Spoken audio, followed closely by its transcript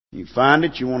You find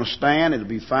it, you want to stand, it'll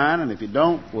be fine. And if you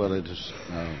don't, well, it is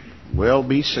well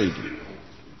be seated.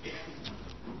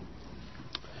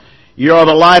 You are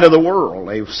the light of the world.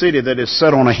 A city that is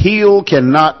set on a hill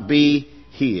cannot be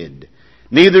hid.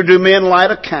 Neither do men light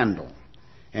a candle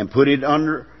and put it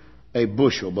under a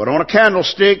bushel, but on a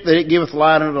candlestick, that it giveth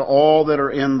light unto all that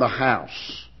are in the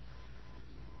house.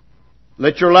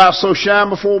 Let your light so shine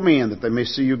before men that they may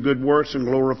see your good works and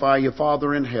glorify your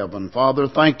Father in heaven. Father,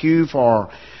 thank you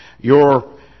for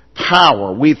your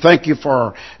power. We thank you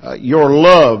for your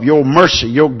love, your mercy,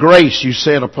 your grace you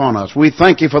set upon us. We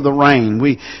thank you for the rain.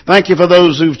 We thank you for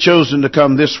those who've chosen to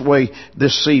come this way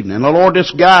this evening. And Lord,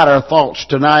 just guide our thoughts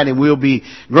tonight, and we'll be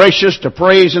gracious to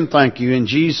praise and thank you in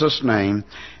Jesus' name.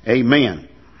 Amen.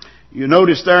 You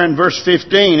notice there in verse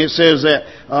 15 it says that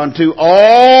unto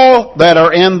all that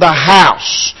are in the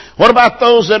house. What about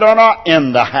those that are not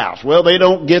in the house? Well, they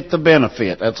don't get the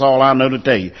benefit. That's all I know to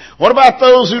tell you. What about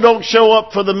those who don't show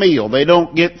up for the meal? They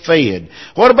don't get fed.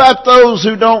 What about those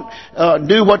who don't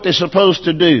do what they're supposed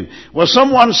to do? Well,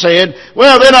 someone said,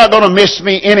 well, they're not going to miss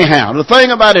me anyhow. The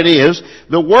thing about it is,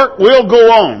 the work will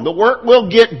go on. The work will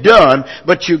get done,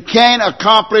 but you can't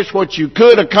accomplish what you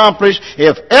could accomplish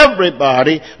if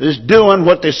everybody is doing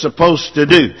what they're supposed to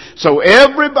do. So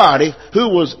everybody who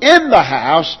was in the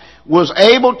house was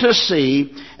able to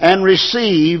see and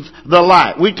receive the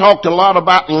light. We talked a lot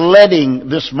about letting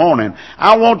this morning.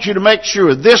 I want you to make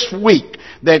sure this week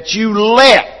that you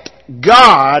let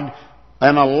God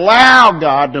and allow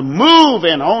God to move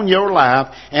in on your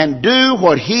life and do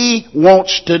what He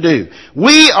wants to do.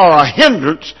 We are a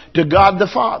hindrance to God the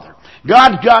Father.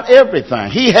 God's got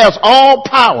everything. He has all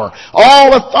power,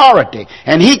 all authority,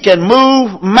 and He can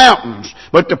move mountains.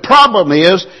 But the problem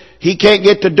is, He can't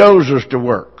get the dozers to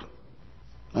work.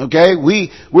 Okay?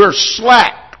 We're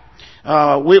slack.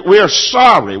 We're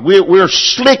sorry. We're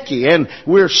slicky and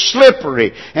we're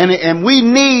slippery. And we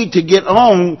need to get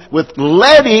on with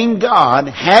letting God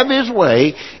have His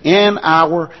way in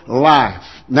our life.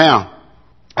 Now,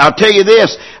 I'll tell you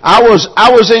this, I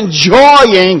was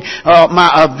enjoying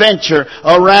my adventure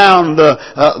around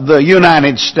the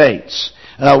United States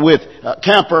with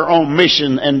Camper on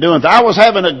Mission and doing that. I was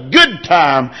having a good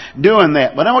time doing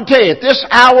that. But I want to tell you, at this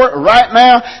hour right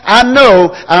now, I know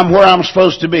I'm where I'm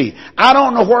supposed to be. I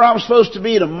don't know where I'm supposed to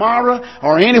be tomorrow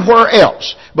or anywhere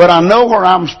else, but I know where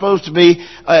I'm supposed to be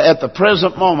at the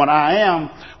present moment. I am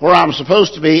where I'm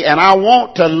supposed to be, and I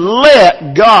want to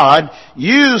let God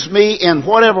use me in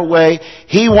whatever way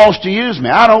He wants to use me.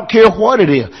 I don't care what it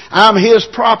is. I'm His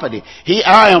property.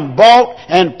 I am bought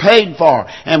and paid for.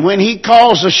 And when He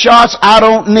calls the shots, I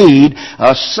don't need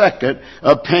a second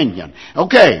opinion.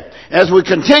 Okay, as we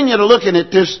continue to looking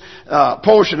at this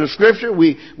portion of Scripture,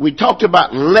 we talked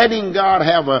about letting God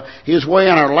have His way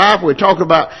in our life. We talked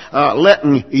about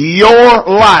letting your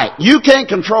light. You can't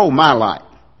control my light.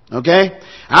 Okay?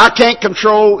 I can't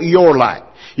control your light.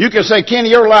 You can say, Kenny,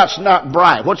 your light's not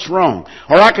bright. What's wrong?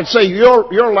 Or I could say,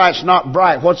 your light's not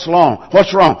bright. What's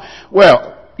wrong?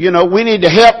 Well, we need to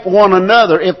help one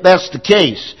another if that's the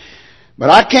case. But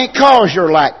I can't cause your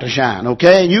light to shine,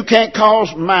 okay? And you can't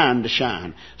cause mine to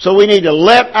shine. So we need to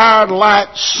let our light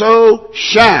so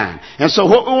shine. And so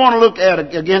what we want to look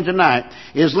at again tonight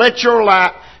is let your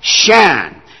light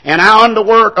shine. And I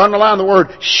underline the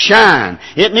word shine.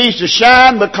 It needs to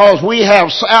shine because we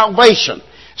have salvation.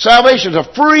 Salvation is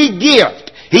a free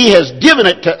gift. He has given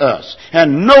it to us.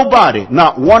 And nobody,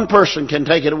 not one person, can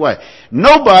take it away.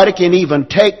 Nobody can even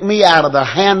take me out of the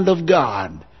hand of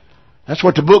God. That's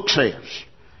what the book says.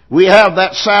 We have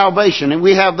that salvation and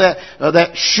we have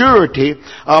that surety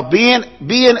of being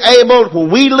able,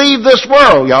 when we leave this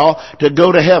world, y'all, to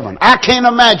go to heaven. I can't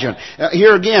imagine.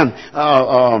 Here again,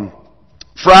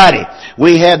 Friday,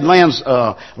 we had Lynn's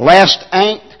last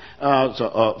aunt,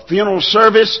 funeral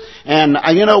service, and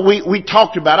we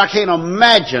talked about, I can't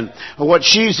imagine what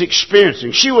she's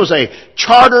experiencing. She was a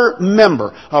charter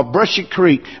member of Brushy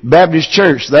Creek Baptist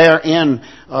Church there in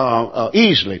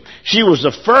Easley. She was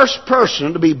the first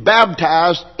person to be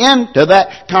baptized into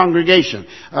that congregation.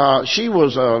 She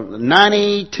was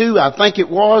 92, I think it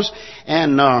was,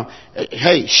 and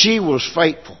hey, she was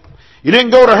faithful. You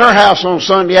didn't go to her house on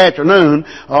Sunday afternoon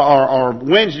or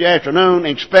Wednesday afternoon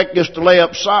and expect just to lay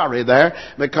up sorry there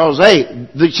because, hey,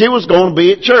 she was going to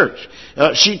be at church.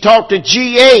 She talked to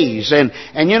GAs and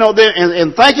you know,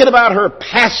 and thinking about her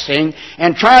passing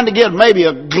and trying to get maybe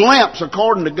a glimpse,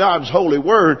 according to God's holy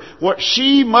word, what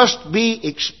she must be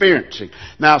experiencing.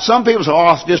 Now, some people say,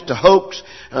 oh, it's just a hoax.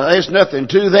 There's nothing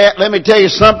to that. Let me tell you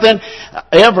something.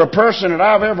 Every person that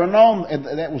I've ever known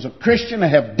that was a Christian that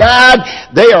have died,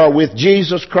 they are with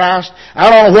Jesus Christ. I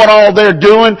don't know what all they're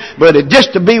doing, but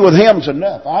just to be with Him is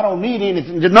enough. I don't need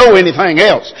anything to know anything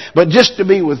else, but just to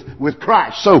be with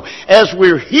Christ. So, as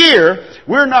we're here,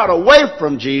 we're not away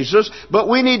from Jesus, but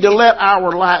we need to let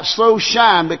our light so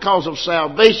shine because of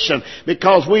salvation,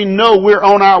 because we know we're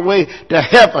on our way to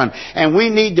heaven, and we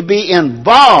need to be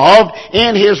involved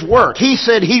in His work. He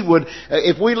said He would,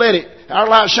 if we let our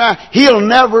light shine, He'll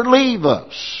never leave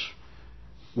us.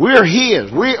 We're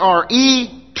His. We are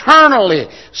eternally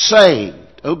saved.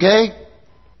 Okay?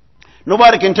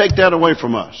 Nobody can take that away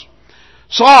from us.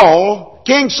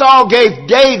 King Saul gave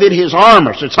David his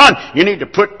armor. Said, son, you need to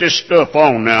put this stuff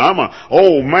on now. I'm an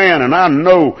old man and I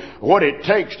know what it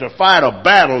takes to fight a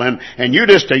battle, and you're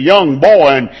just a young boy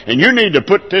and you need to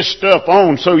put this stuff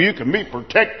on so you can be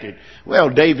protected. Well,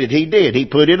 David, he did. He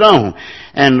put it on.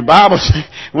 And the Bible says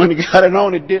when he got it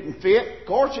on, it didn't fit. Of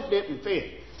course it didn't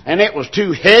fit. And it was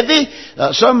too heavy.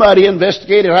 Somebody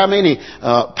investigated how many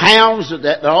pounds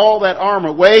that all that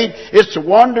armor weighed. It's a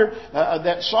wonder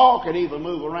that Saul could even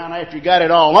move around after he got it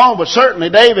all on. But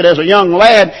certainly David, as a young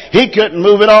lad, he couldn't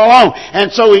move it all on.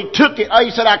 And so he took it.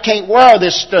 He said, I can't wear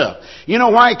this stuff. You know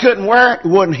why he couldn't wear it? It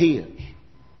wasn't his.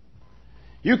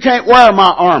 You can't wear my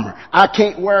armor. I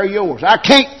can't wear yours. I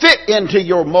can't fit into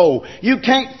your mold. You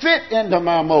can't fit into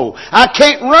my mold. I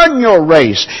can't run your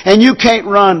race, and you can't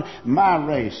run my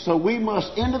race. So we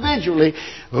must individually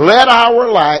let our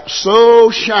light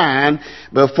so shine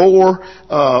before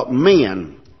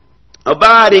men,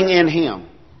 abiding in Him.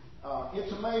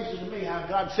 It's amazing to me how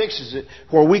God fixes it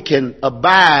where we can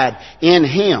abide in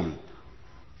Him.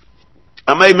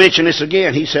 I may mention this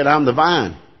again. He said, I'm the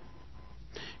vine.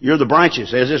 You're the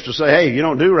branches, as if to say, hey, you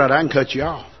don't do right, I can cut you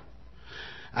off.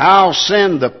 I'll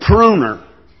send the pruner.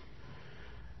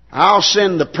 I'll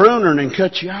send the pruner and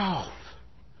cut you off.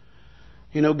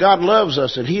 You know, God loves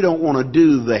us and He don't want to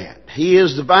do that. He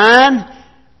is the vine.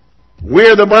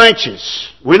 We're the branches.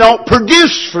 We don't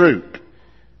produce fruit.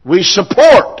 We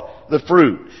support the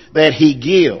fruit that He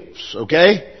gives.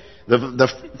 Okay?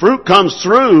 The fruit comes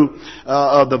through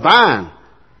the vine.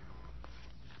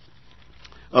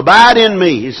 Abide in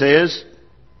me, He says,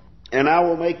 and I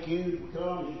will make you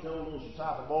become, He told those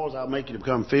disciple boys, I'll make you to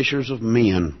become fishers of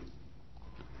men.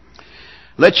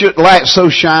 Let your light so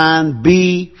shine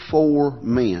before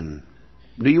men.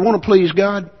 Do you want to please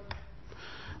God?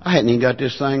 I hadn't even got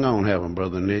this thing on, haven't I,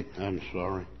 Brother Nick? I'm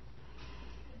sorry.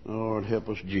 Lord, help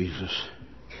us, Jesus.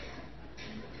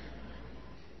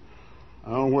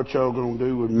 I don't know what y'all going to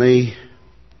do with me.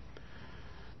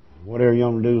 Whatever you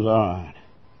want to do is all right.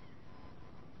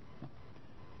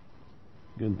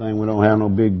 Good thing we don't have no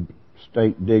big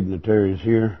state dignitaries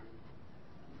here.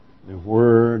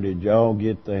 Where did y'all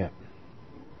get that?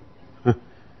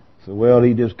 So, well,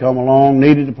 he just come along,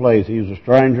 needed a place. He was a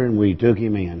stranger, and we took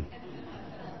him in.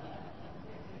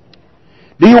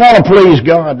 Do you want to please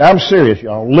God? I'm serious,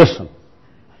 y'all. Listen.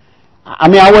 I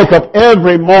mean, I wake up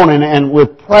every morning and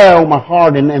with prayer on my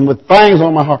heart and with things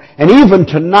on my heart. And even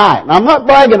tonight, and I'm not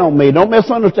bragging on me, don't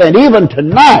misunderstand. Even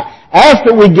tonight,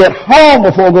 after we get home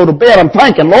before we go to bed, I'm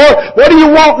thinking, Lord, what do you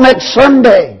want next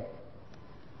Sunday?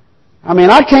 I mean,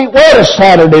 I can't wait a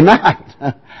Saturday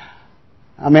night.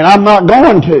 I mean, I'm not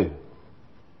going to.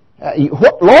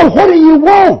 Lord, what do you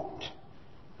want?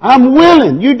 I'm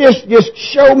willing. You just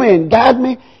show me and guide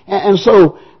me. And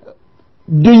so,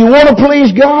 do you want to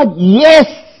please God? Yes,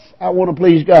 I want to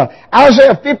please God.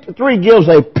 Isaiah 53 gives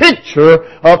a picture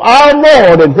of our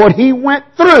Lord and what He went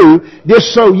through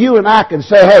just so you and I can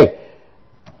say, hey,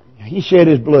 He shed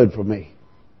His blood for me.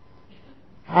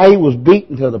 How He was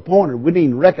beaten to the point that we didn't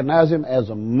even recognize Him as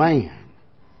a man.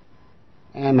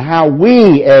 And how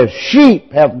we as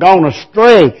sheep have gone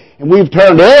astray and we've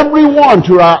turned everyone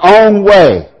to our own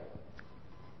way.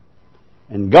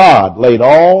 And God laid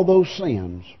all those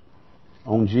sins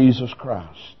on Jesus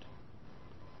Christ.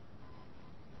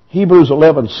 Hebrews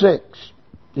 11:6,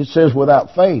 it says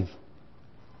without faith,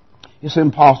 it's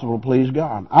impossible to please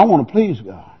God. I want to please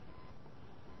God.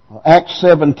 Acts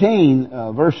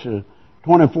 17, verses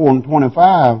 24 and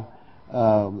 25,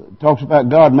 talks about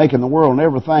God making the world and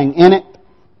everything in it.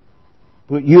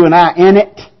 Put you and I in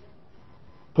it.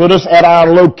 Put us at our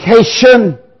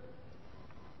location.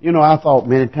 You know, I thought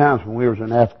many times when we was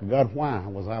in Africa, God, why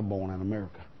was I born in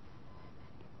America?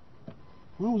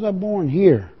 Why was I born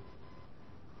here?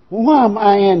 Well, why am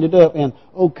I ended up in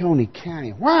Oconee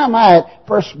County? Why am I at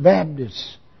First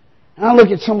Baptist? And I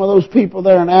look at some of those people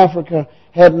there in Africa,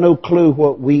 had no clue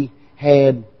what we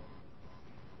had.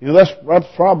 You know, that's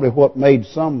probably what made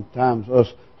sometimes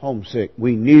us homesick.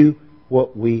 We knew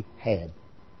what we had.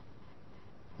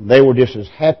 They were just as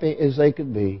happy as they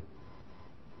could be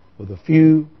with a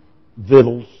few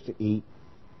victuals to eat,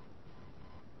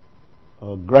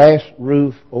 a grass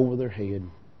roof over their head,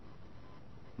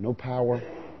 no power,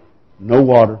 no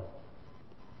water.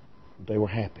 They were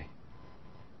happy.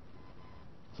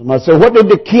 Somebody said, what did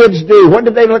the kids do? What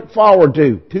did they look forward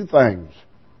to? Two things: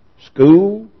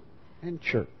 school and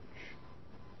church.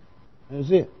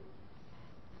 That's it.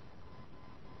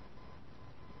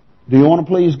 Do you want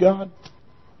to please God?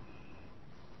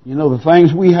 You know, the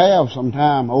things we have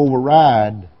sometimes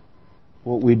override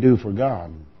what we do for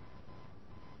God.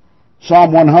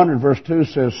 Psalm 100 verse 2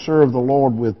 says, serve the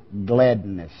Lord with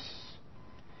gladness.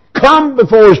 Come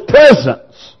before His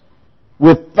presence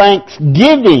with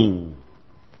thanksgiving.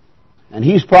 And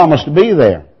He's promised to be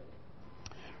there.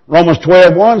 Romans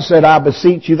 12:1 said, I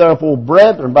beseech you therefore,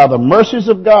 brethren, by the mercies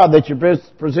of God, that you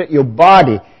present your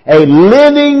body a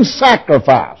living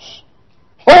sacrifice,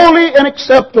 holy and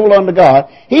acceptable unto God.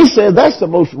 He said that's the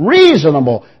most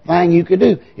reasonable thing you could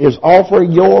do, is offer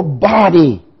your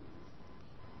body.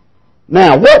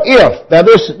 Now, what if, now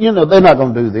this, you know, they're not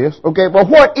going to do this, okay, but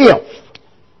what if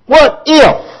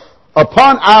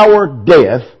upon our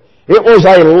death it was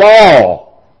a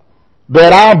law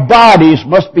that our bodies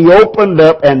must be opened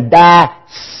up and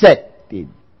dissected?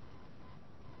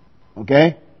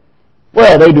 Okay?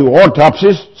 Well, they do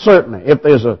autopsies, certainly. If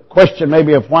there's a question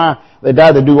maybe of why they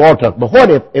die, they do autopsies. But what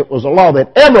if it was a law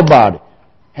that everybody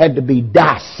had to be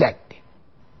dissected?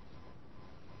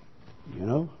 You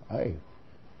know, hey,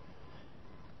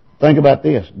 think about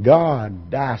this. God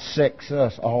dissects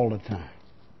us all the time.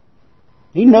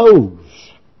 He knows.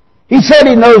 He said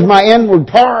He knows my inward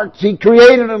parts. He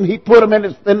created them. He put them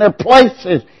in their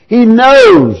places. He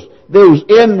knows those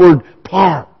inward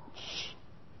parts.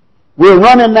 We're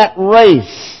running that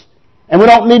race, and we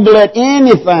don't need to let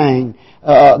anything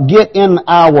get in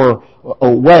our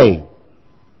way.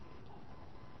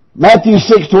 Matthew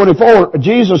 6:24,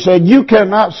 Jesus said, you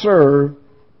cannot serve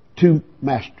two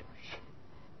masters.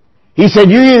 He said,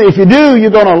 if you do,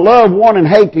 you're going to love one and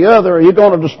hate the other, or you're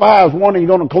going to despise one and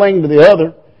you're going to cling to the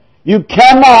other. You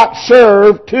cannot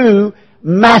serve two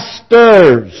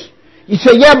masters. You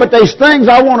say, yeah, but there's things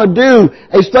I want to do.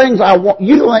 There's things I want.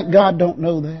 You don't think God don't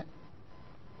know that?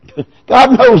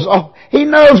 God knows all. He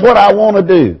knows what I want to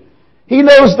do. He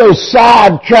knows those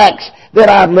side tracks that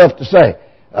I'd love to say,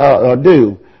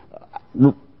 do.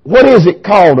 What is it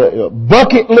called? A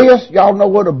bucket list? Y'all know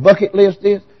what a bucket list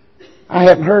is? I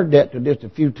hadn't heard that till just a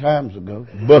few times ago.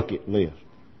 Bucket list.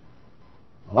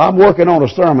 Well, I'm working on a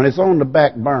sermon. It's on the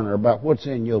back burner about what's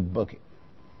in your bucket.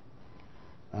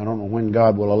 I don't know when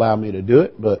God will allow me to do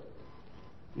it, but,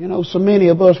 you know, so many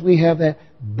of us, we have that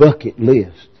bucket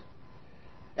list.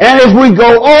 And as we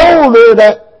go older,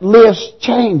 that list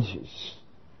changes.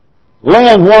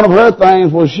 Lynn, one of her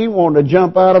things was she wanted to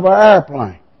jump out of our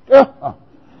airplane.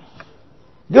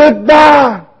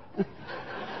 Goodbye.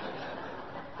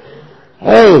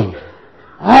 Hey,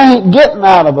 I ain't getting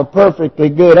out of a perfectly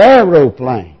good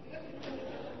aeroplane.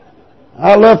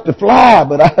 I love to fly,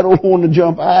 but I don't want to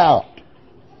jump out.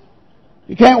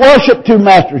 You can't worship two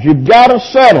masters. You've got to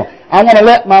settle. I want to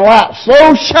let my light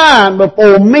so shine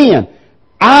before men.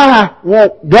 I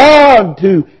want God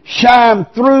to shine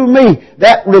through me.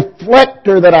 That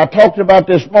reflector that I talked about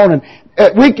this morning,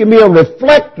 we can be a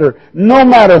reflector no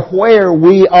matter where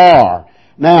we are.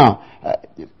 Now,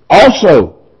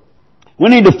 also, we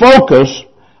need to focus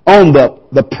on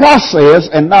the process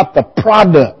and not the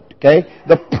product, okay?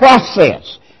 The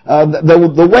process.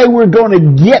 The way we're going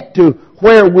to get to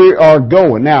where we are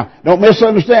going. Now, don't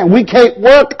misunderstand. We can't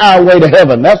work our way to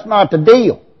heaven. That's not the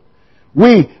deal.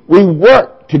 We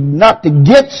work not to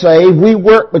get saved. We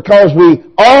work because we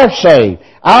are saved.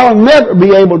 I'll never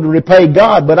be able to repay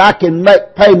God, but I can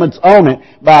make payments on it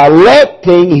by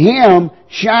letting Him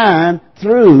shine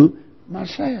through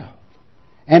myself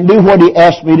and do what He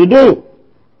asked me to do.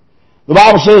 The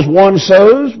Bible says one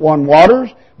sows, one waters,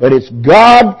 but it's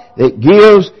God that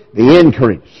gives the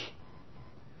increase.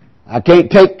 I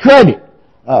can't take credit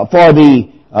for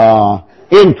the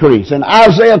increase. In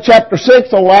Isaiah chapter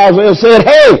 6, old Isaiah said,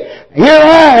 hey, here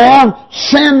I am,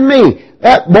 send me.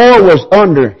 That boy was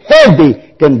under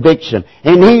heavy conviction.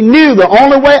 And he knew the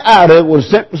only way out of it was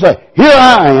simply to say, here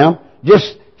I am,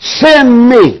 just send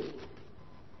me.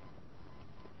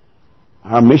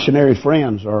 Our missionary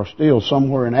friends are still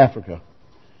somewhere in Africa.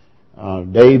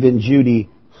 Dave and Judy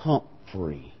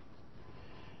Humphrey.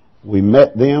 We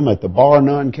met them at the Bar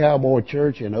None Cowboy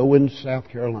Church in Owens, South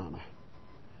Carolina.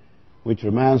 Which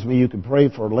reminds me, you can pray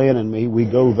for Lynn and me. We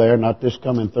go there, not this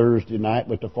coming Thursday night,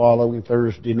 but the following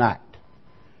Thursday night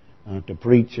to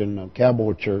preach in a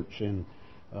Cowboy Church in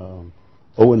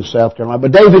Owens, South Carolina.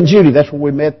 But Dave and Judy, that's where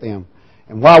we met them.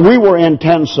 And while we were in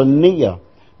Tanzania,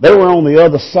 they were on the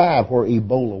other side where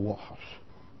Ebola was.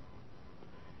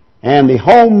 And the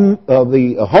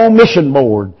home mission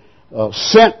board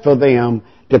sent for them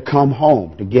to come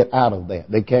home, to get out of that.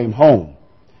 They came home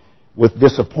with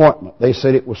disappointment. They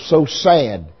said it was so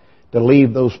sad to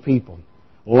leave those people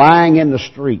lying in the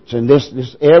streets and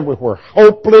this everywhere,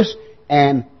 hopeless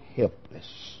and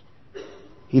helpless.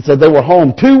 He said they were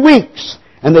home 2 weeks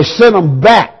and they sent them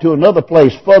back to another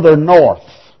place further north.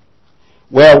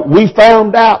 Well, we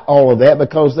found out all of that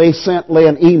because they sent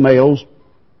Lynn emails.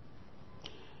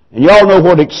 And y'all know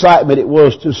what excitement it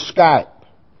was to Skype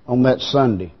on that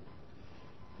Sunday.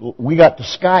 We got to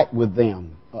Skype with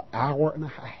them an hour and a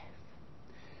half.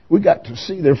 We got to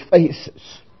see their faces.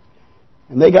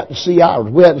 And they got to see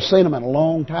ours. We hadn't seen them in a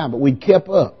long time, but we kept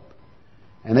up.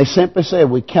 And they simply said,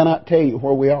 we cannot tell you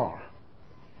where we are.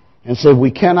 And said,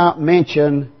 we cannot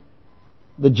mention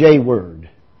the J word.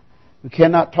 We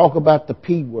cannot talk about the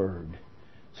P word.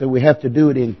 So we have to do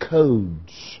it in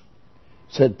codes.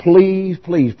 Said, please,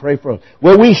 please pray for us.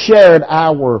 Well, we shared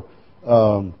our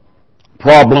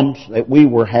problems that we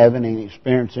were having and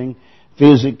experiencing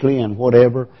physically and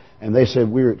whatever. And they said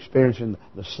we were experiencing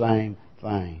the same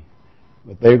thing.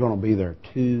 But they're going to be there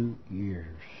 2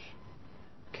 years.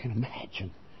 Can't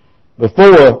imagine.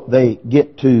 Before they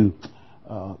get to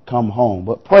come home.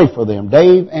 But pray for them.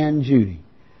 Dave and Judy.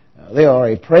 They are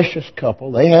a precious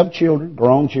couple. They have children,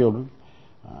 grown children.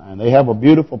 And they have a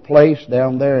beautiful place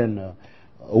down there in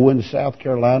Owens, South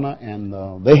Carolina.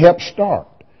 And they helped start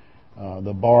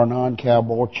the Bar None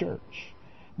Cowboy Church.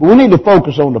 But we need to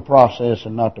focus on the process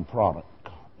and not the product.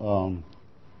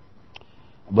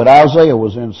 But Isaiah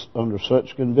was under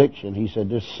such conviction. He said,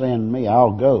 just send me,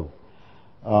 I'll go.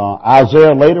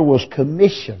 Isaiah later was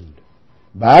commissioned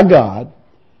by God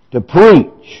to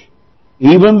preach,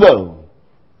 even though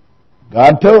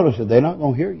God told us that they're not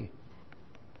going to hear you.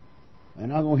 They're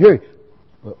not going to hear you.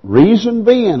 But reason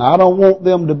being, I don't want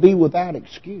them to be without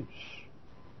excuse.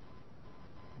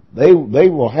 They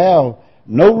will have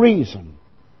no reason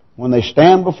when they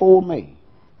stand before me.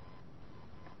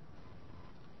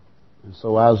 And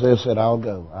so Isaiah said, I'll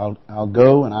go. I'll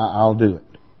go and I'll do it.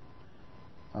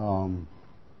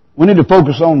 We need to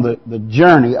focus on the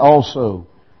journey also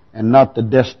and not the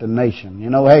destination. You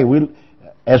know, hey,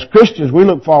 as Christians, we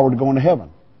look forward to going to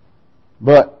heaven.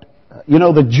 But,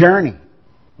 the journey.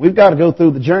 We've got to go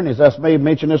through the journey, as I may have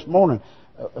mentioned this morning.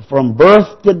 From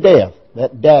birth to death,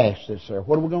 that dash that's there.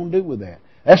 What are we going to do with that?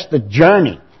 That's the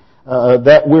journey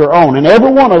that we're on. And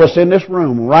every one of us in this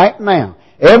room right now,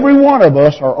 every one of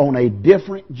us are on a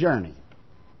different journey.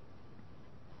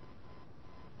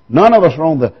 None of us are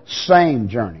on the same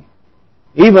journey.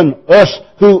 Even us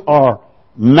who are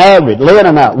married, Lynn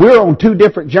and I, we're on two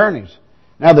different journeys.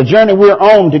 Now the journey we're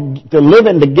on to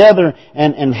living together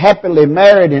and happily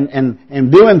married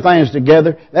and doing things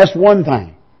together, that's one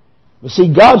thing. But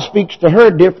see, God speaks to her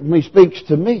differently, speaks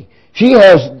to me. She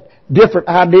has different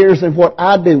ideas than what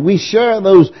I do. We share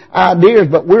those ideas,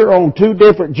 but we're on two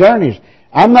different journeys.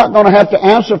 I'm not going to have to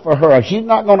answer for her. She's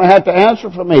not going to have to answer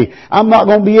for me. I'm not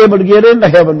going to be able to get into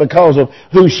heaven because of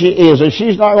who she is. And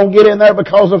she's not going to get in there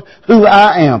because of who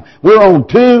I am. We're on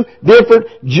two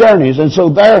different journeys. And so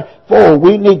therefore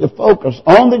we need to focus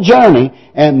on the journey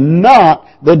and not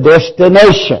the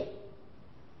destination.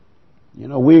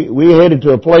 We headed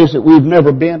to a place that we've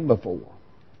never been before.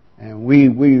 And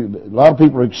a lot of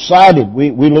people are excited.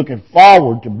 We're looking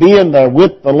forward to being there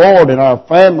with the Lord and our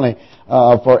family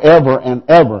forever and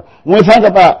ever. When we think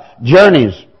about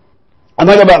journeys, I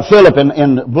think about Philip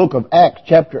in the book of Acts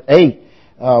chapter 8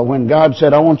 when God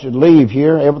said, I want you to leave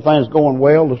here. Everything's going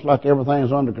well. Looks like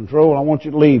everything's under control. I want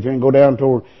you to leave here and go down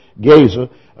toward Gaza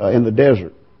in the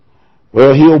desert.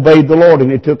 Well, he obeyed the Lord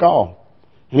and he took off.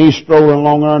 And he's strolling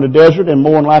along there in the desert, and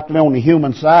more than likely on the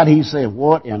human side, he said,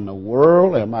 what in the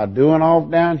world am I doing off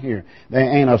down here? There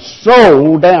ain't a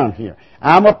soul down here.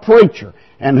 I'm a preacher.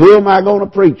 And who am I going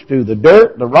to preach to? The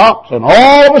dirt, the rocks, and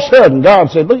all of a sudden God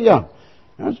said, look, young,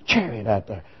 there's a chariot out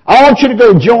there. I want you to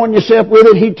go join yourself with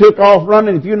it. He took off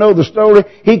running. If you know the story,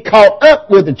 he caught up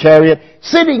with the chariot.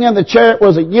 Sitting in the chariot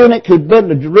was a eunuch who'd been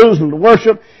to Jerusalem to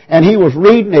worship, and he was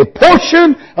reading a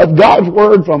portion of God's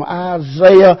Word from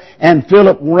Isaiah, and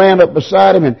Philip ran up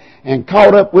beside him and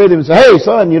caught up with him and said, hey,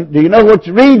 son, do you know what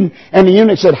you're reading? And the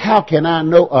eunuch said, how can I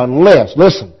know unless,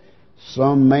 listen,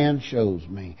 some man shows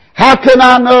me. How can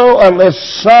I know unless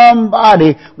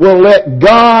somebody will let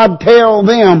God tell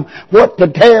them what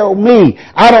to tell me?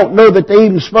 I don't know that they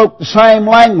even spoke the same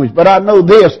language, but I know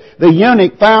this. The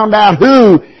eunuch found out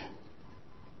who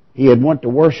he had went to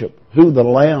worship, who the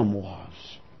Lamb was.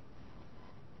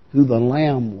 Who the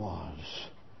Lamb was.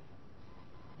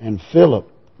 And Philip,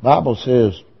 the Bible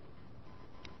says,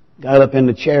 got up in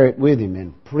the chariot with him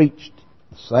and preached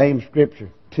the same scripture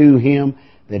to him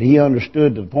that he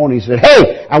understood to the point. He said,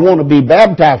 hey, I want to be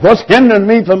baptized. What's hindering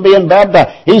me from being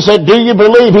baptized? He said, do you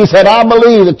believe? He said, I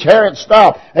believe. The chariot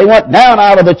stopped. They went down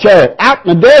out of the chariot. Out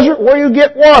in the desert where you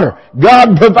get water.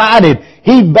 God provided.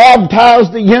 He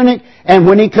baptized the eunuch, and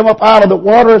when he come up out of the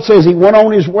water, it says he went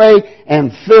on his way,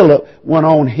 and Philip went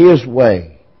on his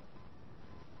way.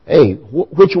 Hey,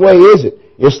 which way is it?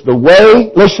 It's the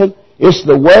way, listen, it's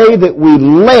the way that we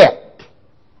let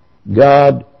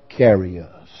God carry us.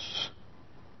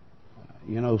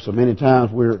 You know, so many times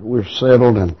we're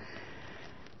settled and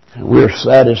we're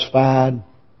satisfied.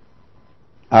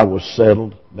 I was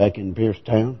settled back in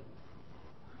Piercetown.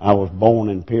 I was born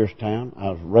in Piercetown.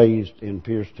 I was raised in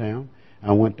Piercetown.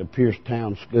 I went to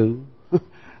Piercetown School.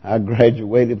 I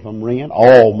graduated from Wren.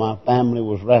 All my family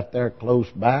was right there close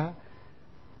by.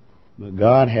 But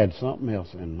God had something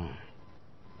else in mind.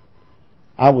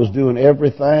 I was doing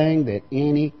everything that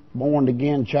any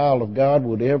born-again child of God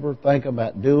would ever think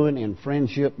about doing in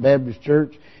Friendship Baptist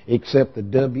Church except the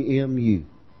WMU.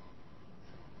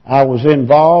 I was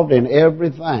involved in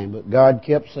everything, but God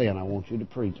kept saying, I want you to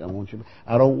preach. I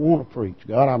don't want to preach.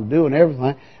 God, I'm doing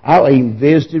everything. I even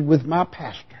visited with my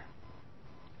pastor.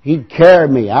 He'd carry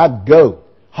me. I'd go.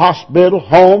 Hospital,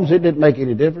 homes, it didn't make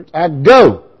any difference. I'd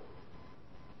go.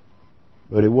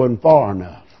 But it wasn't far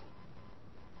enough.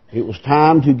 It was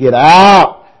time to get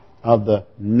out of the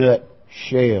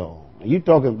nutshell. You're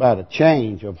talking about a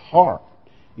change of heart.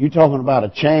 You're talking about a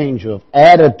change of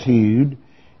attitude.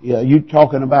 You're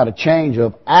talking about a change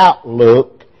of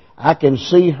outlook. I can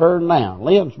see her now.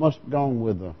 Lynn's must have gone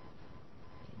with the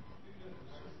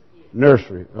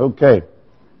nursery. Okay.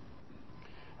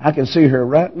 I can see her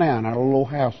right now in our little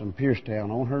house in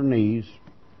Piercetown on her knees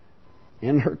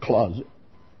in her closet,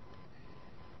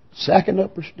 sacking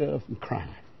up her stuff and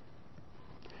crying.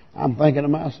 I'm thinking to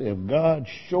myself, God,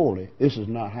 surely this is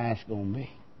not how it's going to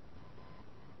be.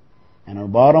 And her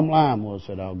bottom line was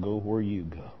that I'll go where you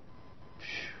go.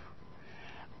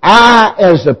 I,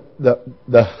 as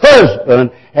the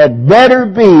husband, had better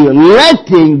be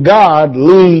letting God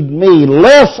lead me,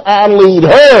 lest I lead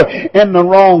her in the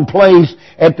wrong place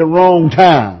at the wrong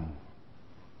time.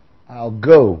 I'll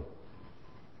go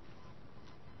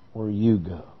where you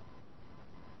go.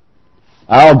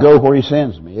 I'll go where He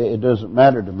sends me. It doesn't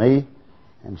matter to me.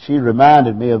 And she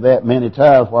reminded me of that many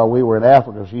times while we were in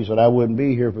Africa. She said, I wouldn't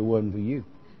be here if it wasn't for you.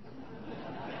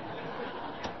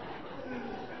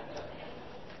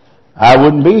 I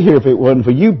wouldn't be here if it wasn't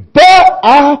for you, but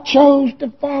I chose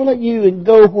to follow you and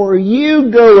go where you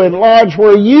go and lodge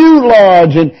where you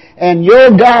lodge, and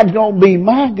your God's going to be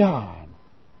my God.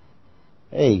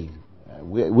 Hey,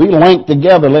 we link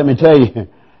together, let me tell you.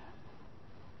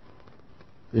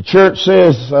 The church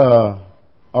says,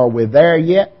 are we there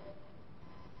yet?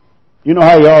 You know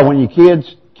how you are when your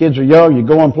kids are young, you're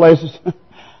going places.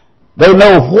 They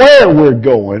know where we're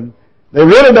going. They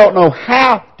really don't know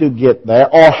how to get there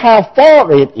or how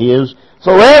far it is.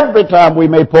 So every time we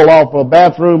may pull off a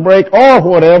bathroom break or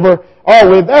whatever, are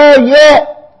we there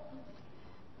yet?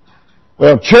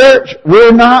 Well, church,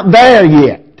 we're not there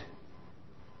yet.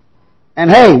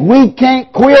 And hey, we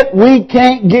can't quit. We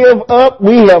can't give up.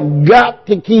 We have got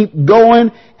to keep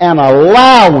going and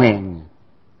allowing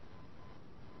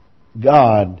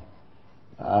God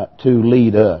to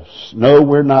lead us. No,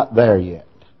 we're not there yet.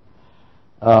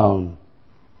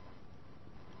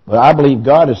 But I believe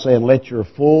God is saying, let your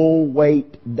full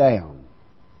weight down.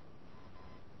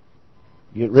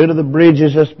 Get rid of the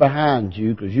bridges that's behind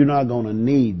you, because you're not going to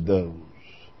need those.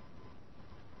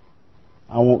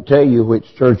 I won't tell you which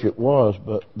church it was,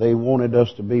 but they wanted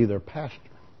us to be their pastor.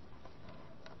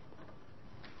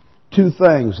 Two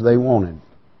things they wanted.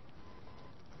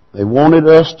 They wanted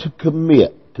us to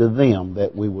commit to them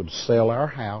that we would sell our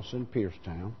house in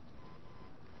Piercetown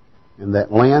and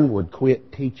that Lynn would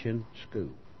quit teaching school.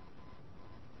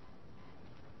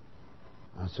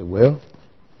 I said, well,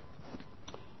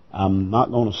 I'm not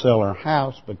going to sell our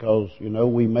house because,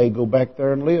 we may go back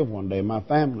there and live one day. My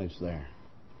family's there.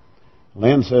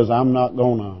 Lynn says, I'm not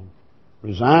going to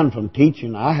resign from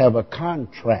teaching. I have a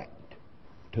contract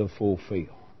to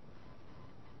fulfill.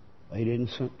 They didn't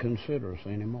consider us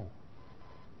anymore.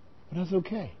 But that's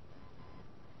okay.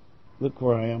 Look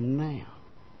where I am now.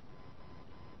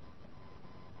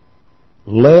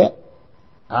 Let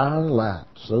our light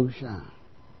so shine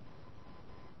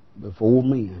before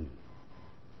men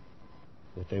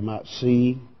that they might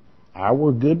see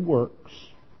our good works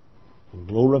and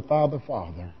glorify the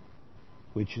Father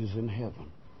which is in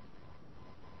heaven.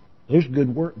 There's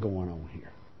good work going on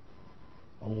here.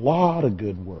 A lot of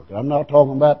good work. I'm not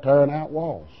talking about tearing out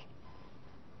walls.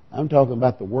 I'm talking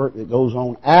about the work that goes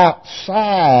on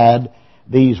outside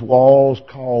these walls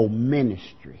called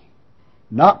ministry.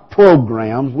 Not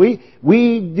programs.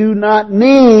 We do not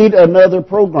need another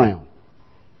program.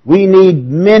 We need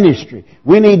ministry.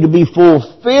 We need to be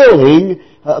fulfilling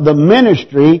the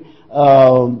ministry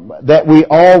that we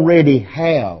already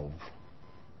have.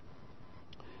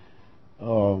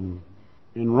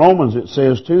 In Romans it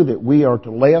says too that we are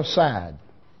to lay aside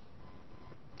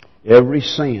every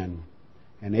sin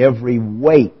and every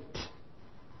weight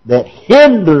that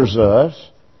hinders us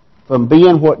from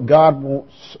being what God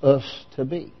wants us to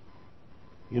be.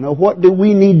 You know, what do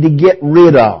we need to get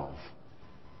rid of?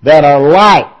 That our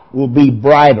light will be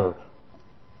brighter.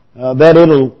 That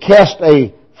it'll cast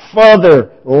a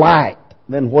further light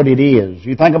than what it is.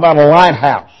 You think about a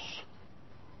lighthouse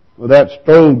with that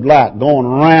strobe light going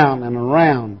around and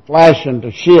around, flashing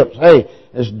to ships. Hey,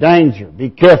 there's danger. Be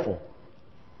careful.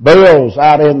 Bells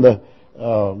out in the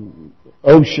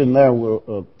ocean there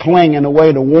were clanging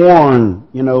away to warn.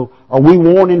 You know, are we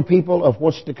warning people of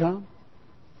what's to come?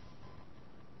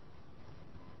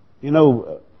 You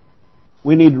know,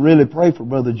 we need to really pray for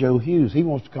Brother Joe Hughes. He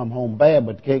wants to come home bad,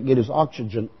 but can't get his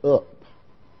oxygen up.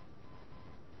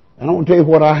 And I want to tell you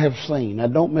what I have seen. Now,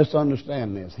 don't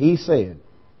misunderstand this. He said,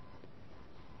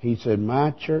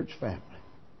 my church family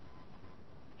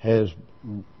has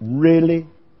really,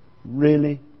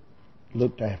 really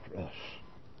looked after us,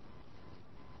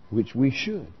 which we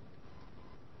should.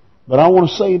 But I want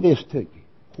to say this to you.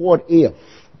 What if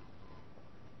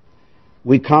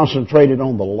we concentrated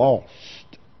on the lost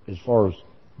as far as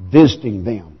visiting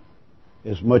them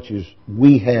as much as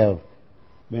we have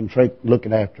been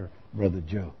looking after Brother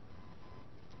Joe?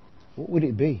 What would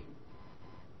it be?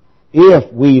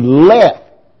 If we let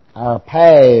our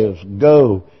paths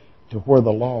go to where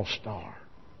the lost are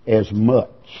as much.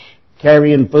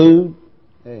 Carrying food,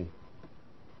 hey.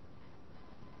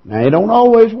 Now, it don't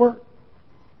always work.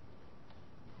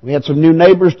 We had some new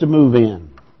neighbors to move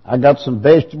in. I got some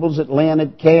vegetables that Lynn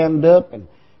had canned up, and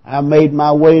I made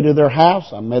my way to their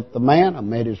house. I met the man. I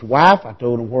met his wife. I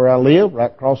told him where I live,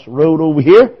 right across the road over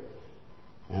here.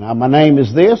 And my name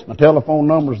is this. My telephone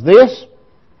number is this.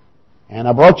 And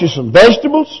I brought you some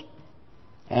vegetables.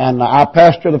 And I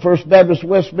pastor the First Baptist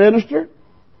Westminster.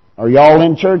 Are y'all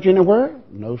in church anywhere?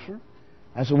 No, sir.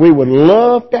 I said, we would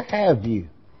love to have you.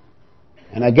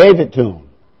 And I gave it to them.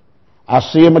 I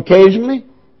see them occasionally.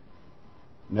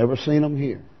 Never seen them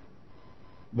here.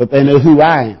 But they know who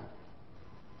I am.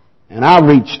 And I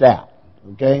reached out.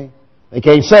 Okay? They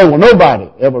can't say, well,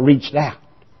 nobody ever reached out.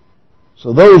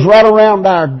 So those right around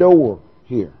our door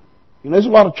here. You know, there's a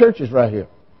lot of churches right here.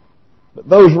 But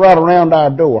those right around our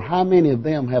door, how many of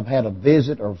them have had a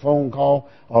visit or a phone call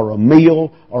or a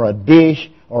meal or a dish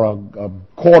or a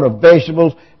quart of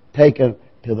vegetables taken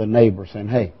to the neighbor saying,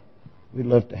 hey, we'd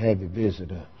love to have you visit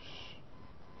us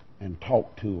and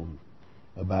talk to them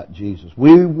about Jesus.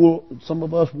 Some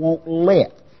of us won't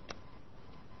let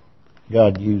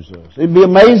God use us. It'd be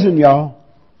amazing, y'all,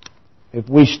 if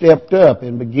we stepped up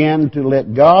and began to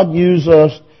let God use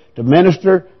us to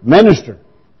minister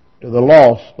to the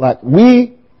lost like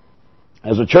we,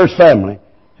 as a church family,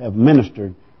 have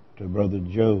ministered to Brother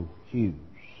Joe Hughes.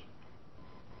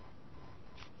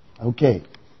 Okay,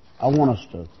 I want us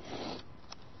to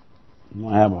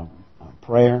have a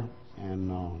prayer.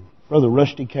 And Brother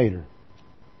Rusty Cater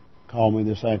called me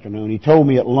this afternoon. He told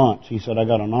me at lunch, he said, I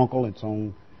got an uncle that's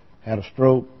had a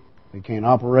stroke. They can't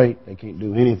operate. They can't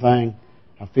do anything.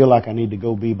 I feel like I need to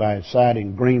go be by his side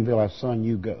in Greenville. I said, son,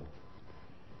 you go.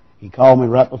 He called me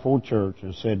right before church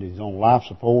and said he's on life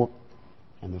support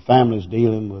and the family's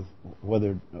dealing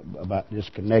with about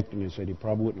disconnecting. He said he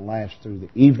probably wouldn't last through the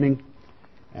evening.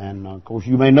 And, of course,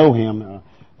 you may know him,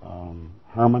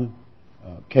 Herman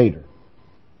Cater.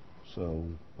 So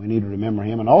we need to remember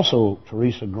him. And also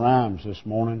Teresa Grimes this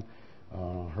morning.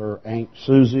 Her Aunt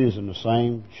Susie is in the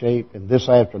same shape. And this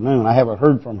afternoon, I haven't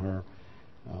heard from her.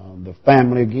 The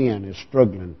family, again, is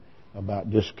struggling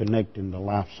about disconnecting the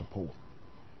life support.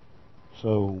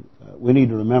 So we need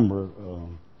to remember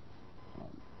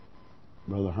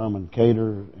Brother Herman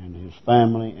Cater and his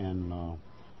family. And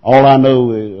all I know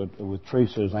with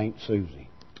Teresa is Aunt Susie.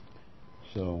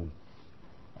 So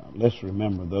let's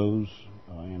remember those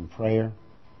in prayer.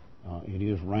 It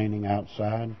is raining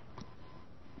outside.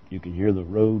 You can hear the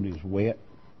road is wet.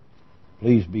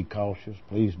 Please be cautious.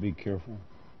 Please be careful.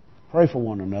 Pray for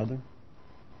one another.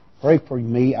 Pray for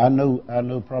me. I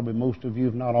know probably most of you,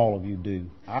 if not all of you, do.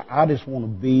 I just want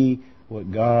to be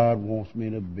what God wants me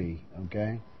to be,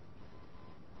 okay?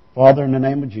 Father, in the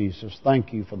name of Jesus,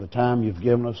 thank you for the time you've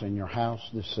given us in your house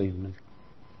this evening.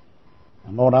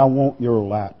 And Lord, I want your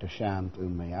light to shine through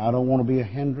me. I don't want to be a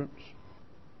hindrance.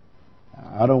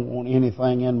 I don't want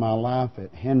anything in my life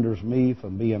that hinders me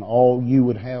from being all you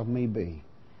would have me be.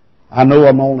 I know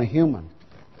I'm only human,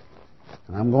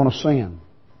 and I'm going to sin.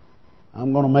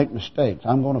 I'm going to make mistakes.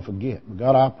 I'm going to forget. But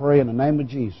God, I pray in the name of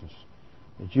Jesus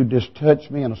that you just touch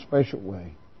me in a special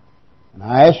way. And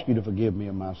I ask you to forgive me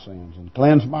of my sins and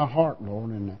cleanse my heart,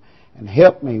 Lord, and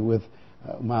help me with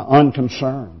my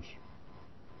unconcerns,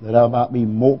 that I might be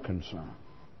more concerned.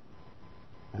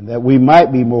 And that we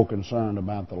might be more concerned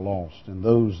about the lost and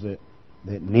those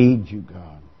that need you,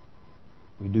 God.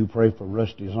 We do pray for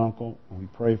Rusty's uncle, and we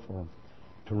pray for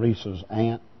Teresa's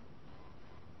aunt.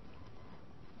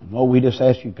 And Lord, we just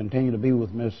ask you to continue to be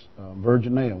with Miss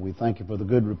Virginia. We thank you for the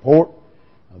good report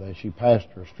that she passed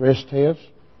her stress test,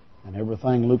 and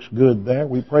everything looks good there.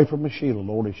 We pray for Miss Sheila,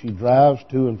 Lord, as she drives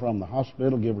to and from the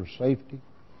hospital, give her safety.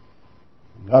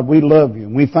 God, we love you,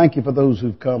 and we thank you for those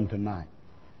who've come tonight.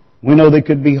 We know they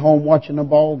could be home watching a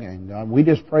ball game, God. We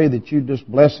just pray that you just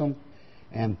bless them,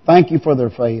 and thank you for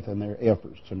their faith and their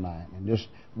efforts tonight. And just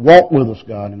walk with us,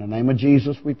 God. In the name of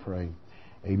Jesus we pray.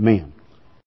 Amen.